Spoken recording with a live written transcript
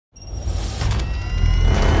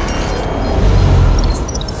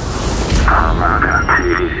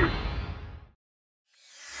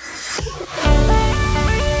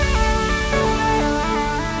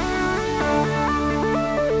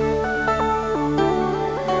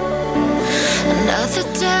Another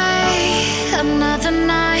day, another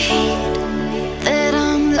night that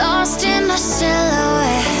I'm lost in a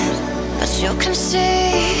silhouette, but you can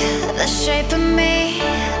see the shape of me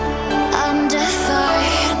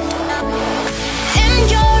undefined. In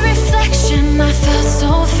your reflection I felt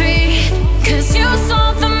so free, 'cause you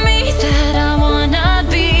saw the me that I wanna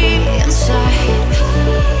be inside.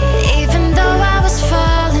 Even though I was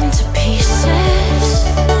falling to pieces,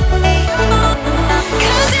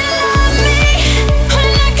 'cause you loved me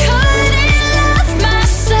when I couldn't love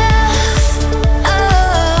myself.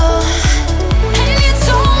 Oh, and you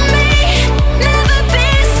told me never be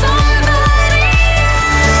somebody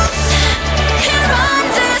else. You're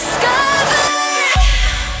undiscovered.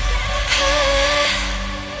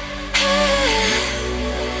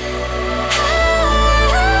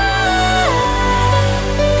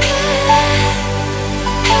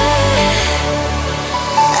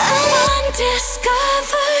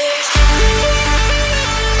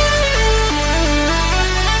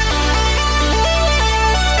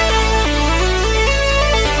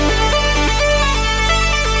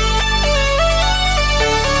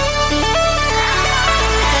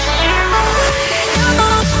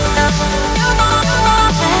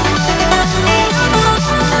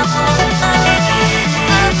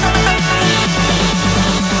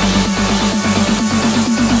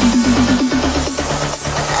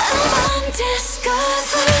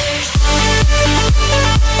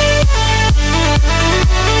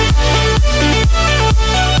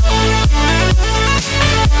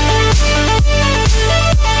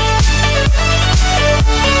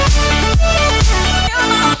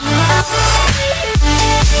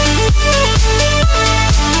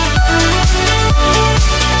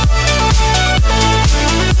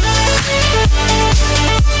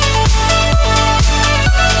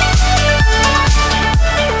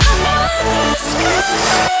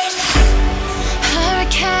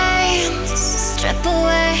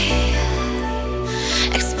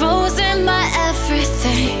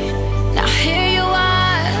 Now here you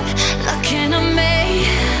are, looking at me,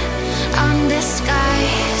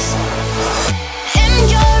 undisguised. In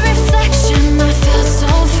your reflection I felt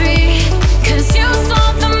so free, 'cause you saw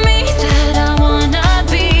the me that I wanna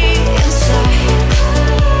be inside.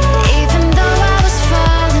 Even though I was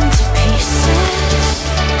falling to pieces,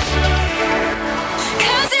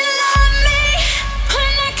 'cause you loved me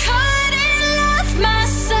when I couldn't love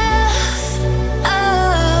myself.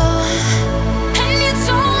 Oh,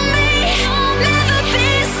 never be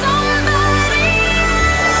somebody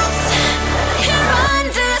else. You're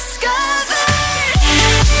undiscovered.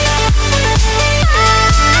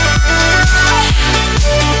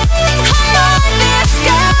 I'm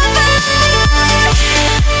undiscovered.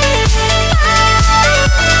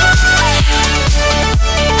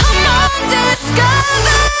 I'm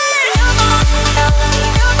undiscovered.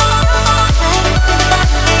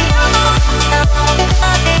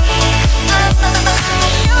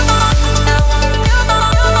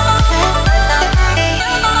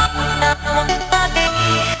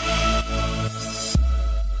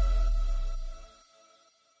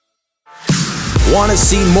 Want to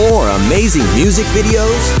see more amazing music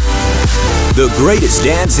videos? The greatest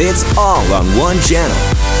dance hits all on one channel.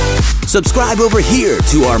 Subscribe over here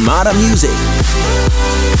to Armada Music.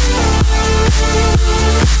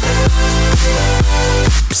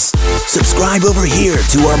 Psst, subscribe over here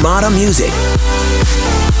to Armada Music.